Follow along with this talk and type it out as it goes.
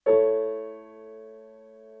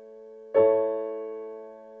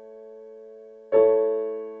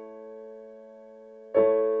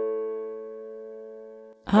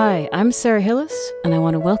Hi, I'm Sarah Hillis, and I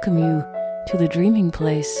want to welcome you to the Dreaming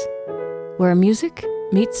Place, where music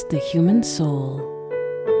meets the human soul.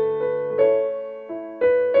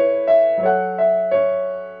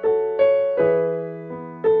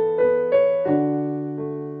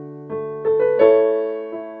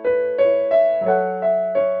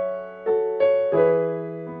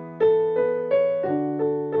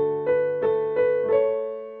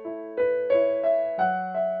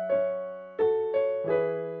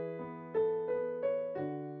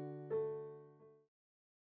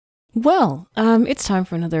 Well, it's time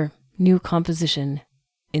for another new composition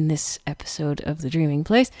in this episode of The Dreaming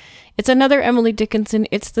Place. It's another Emily Dickinson.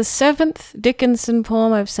 It's the 7th Dickinson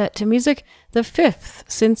poem I've set to music, the 5th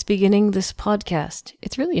since beginning this podcast.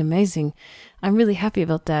 It's really amazing. I'm really happy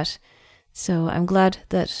about that. So I'm glad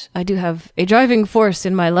that I do have a driving force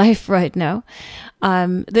in my life right now.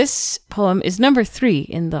 This poem is number 3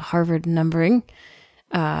 in the Harvard numbering,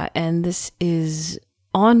 and this is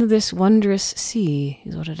On This Wondrous Sea,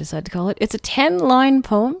 is what I decided to call it. It's a 10-line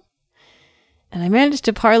poem, and I managed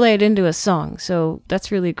to parlay it into a song, so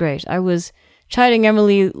that's really great. I was chiding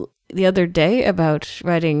Emily the other day about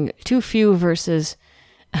writing too few verses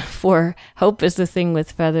for Hope is the Thing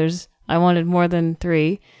with Feathers. I wanted more than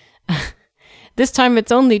 3. This time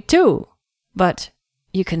it's only 2, but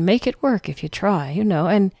you can make it work if you try,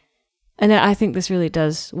 and I think this really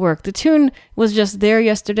does work. The tune was just there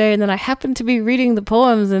yesterday, and then I happened to be reading the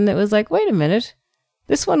poems, and it was like, wait a minute,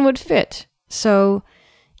 this one would fit. So,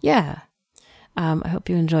 yeah, I hope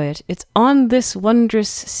you enjoy it. It's On This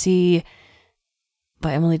Wondrous Sea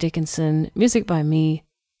by Emily Dickinson, music by me,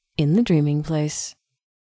 in the Dreaming Place.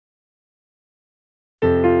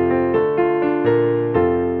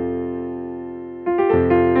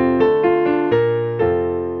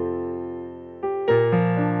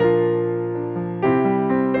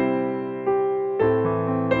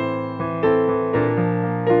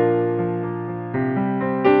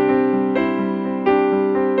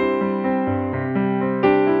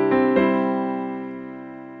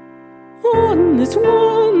 On this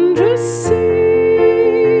wondrous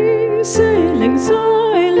sea, sailing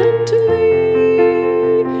silently,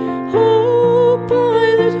 oh,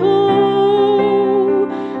 pilot, oh,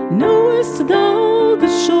 knowest thou the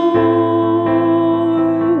shore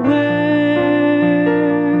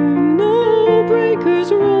where no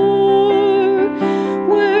breakers roar,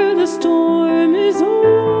 where the storm is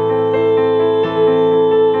o'er?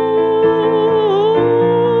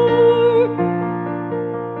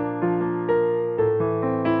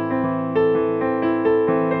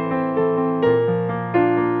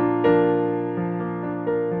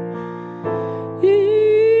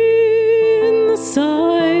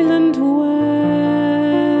 Silent west,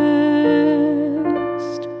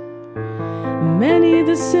 many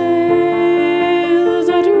the sails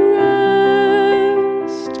at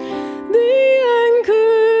rest, the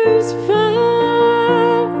anchors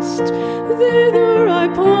fast, thither I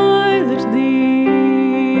pilot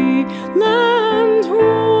thee, land home,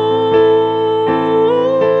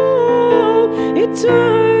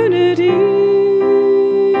 eternity.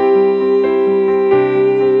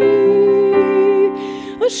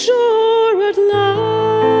 Ashore at last.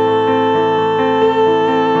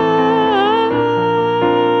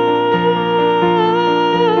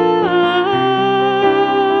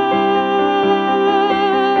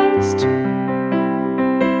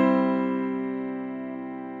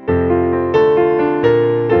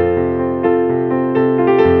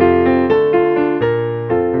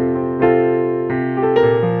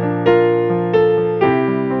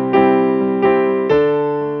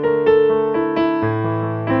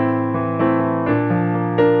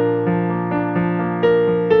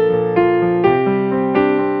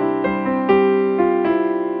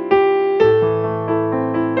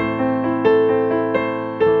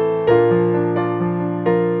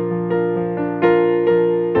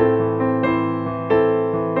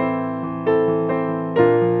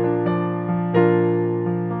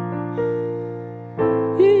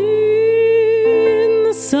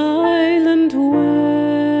 Silent west,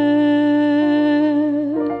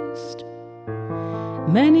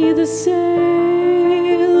 many the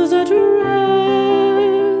sails at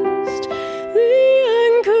rest, the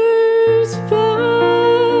anchors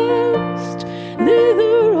fast,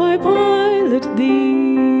 thither I pilot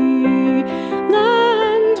thee,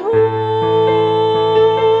 land home,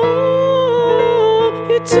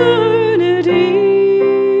 eternity.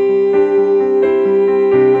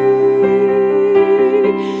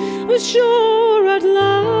 Ashore at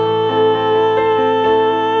last.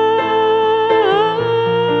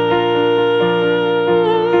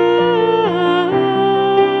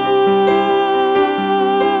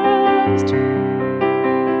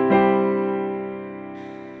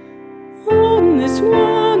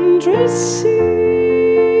 wondrous sea,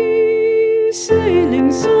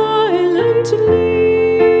 sailing silently.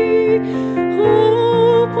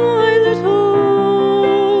 Oh, pilot,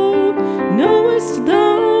 oh, knowest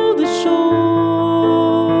thou the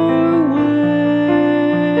shore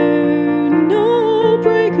where no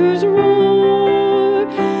breakers roar,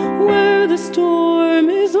 where the storm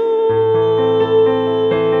is o'er?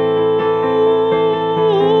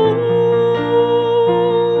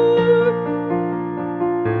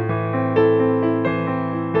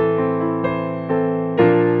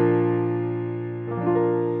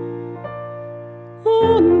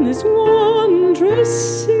 On this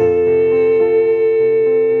wondrous sea.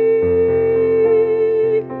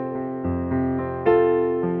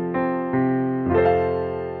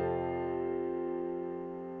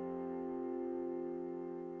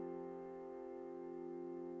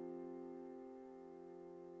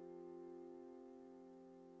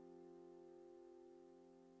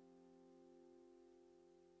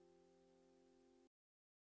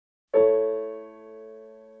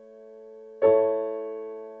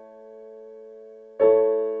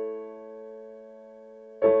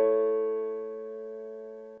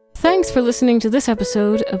 Thanks for listening to this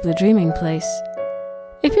episode of The Dreaming Place.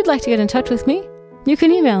 If you'd like to get in touch with me, you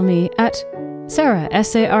can email me at Sarah,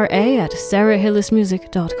 S-A-R-A, at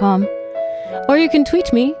sarahhillismusic.com, or you can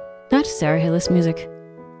tweet me at sarahhillismusic.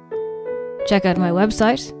 Check out my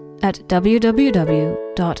website at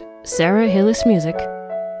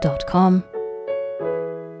www.sarahhillismusic.com.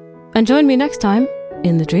 And join me next time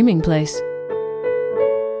in The Dreaming Place.